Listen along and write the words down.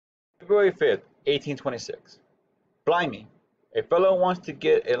February 5th, 1826. Blimey, a fellow wants to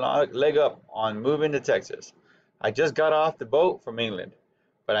get a leg up on moving to Texas. I just got off the boat from England,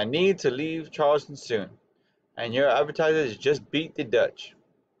 but I need to leave Charleston soon, and your advertisers just beat the Dutch.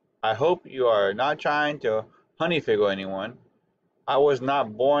 I hope you are not trying to honeyfigure anyone. I was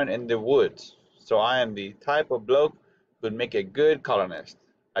not born in the woods, so I am the type of bloke who'd make a good colonist.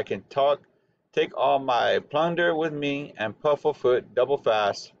 I can take all my plunder with me and puff afoot double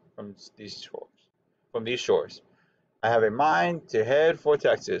fast From these shores. I have a mind to head for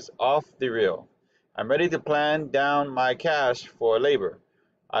Texas, off the reel. I'm ready to plan down my cash for labor.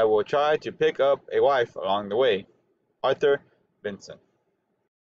 I will try to pick up a wife along the way. Arthur Benson.